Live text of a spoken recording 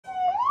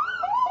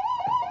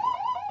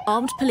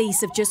Armed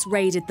police have just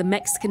raided the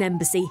Mexican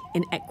embassy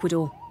in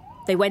Ecuador.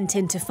 They went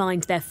in to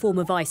find their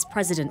former vice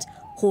president,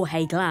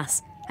 Jorge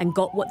Glas, and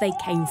got what they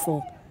came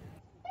for.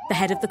 The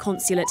head of the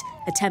consulate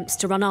attempts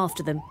to run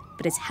after them,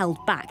 but is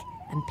held back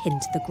and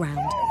pinned to the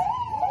ground.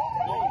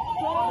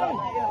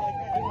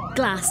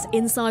 Glas,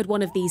 inside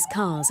one of these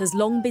cars, has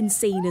long been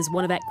seen as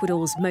one of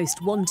Ecuador's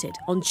most wanted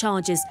on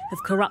charges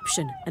of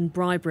corruption and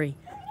bribery.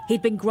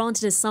 He'd been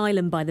granted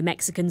asylum by the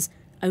Mexicans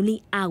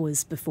only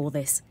hours before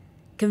this.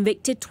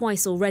 Convicted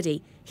twice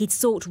already, he'd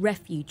sought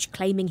refuge,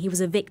 claiming he was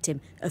a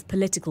victim of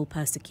political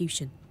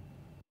persecution.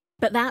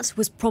 But that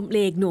was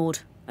promptly ignored,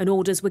 and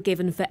orders were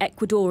given for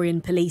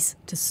Ecuadorian police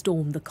to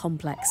storm the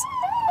complex.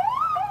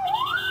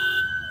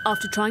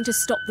 After trying to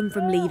stop them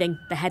from leaving,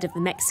 the head of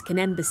the Mexican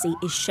embassy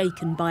is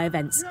shaken by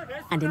events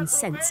and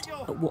incensed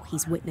at what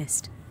he's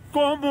witnessed.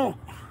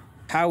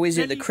 How is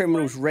it the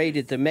criminals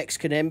raided the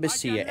Mexican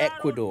embassy at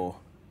Ecuador?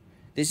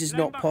 This is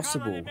not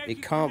possible.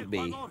 It can't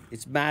be.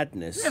 It's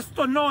madness. I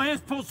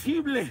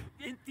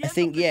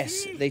think,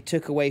 yes, they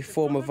took away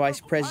former Vice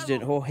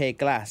President Jorge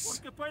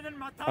Glas.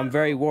 I'm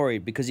very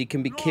worried because he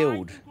can be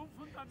killed.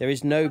 There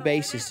is no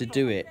basis to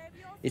do it.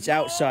 It's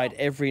outside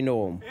every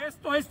norm.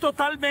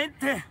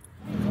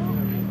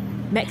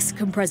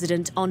 Mexican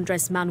President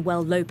Andrés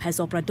Manuel López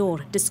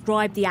Obrador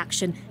described the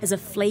action as a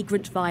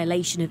flagrant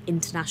violation of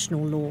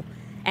international law.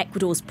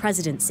 Ecuador's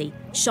presidency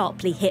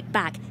sharply hit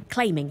back,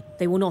 claiming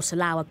they will not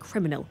allow a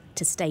criminal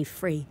to stay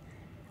free.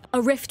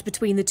 A rift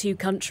between the two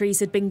countries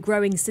had been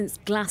growing since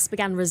Glas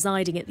began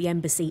residing at the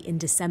embassy in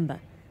December.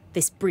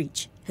 This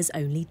breach has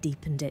only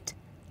deepened it.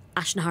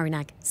 Ashna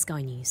Harinag,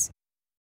 Sky News.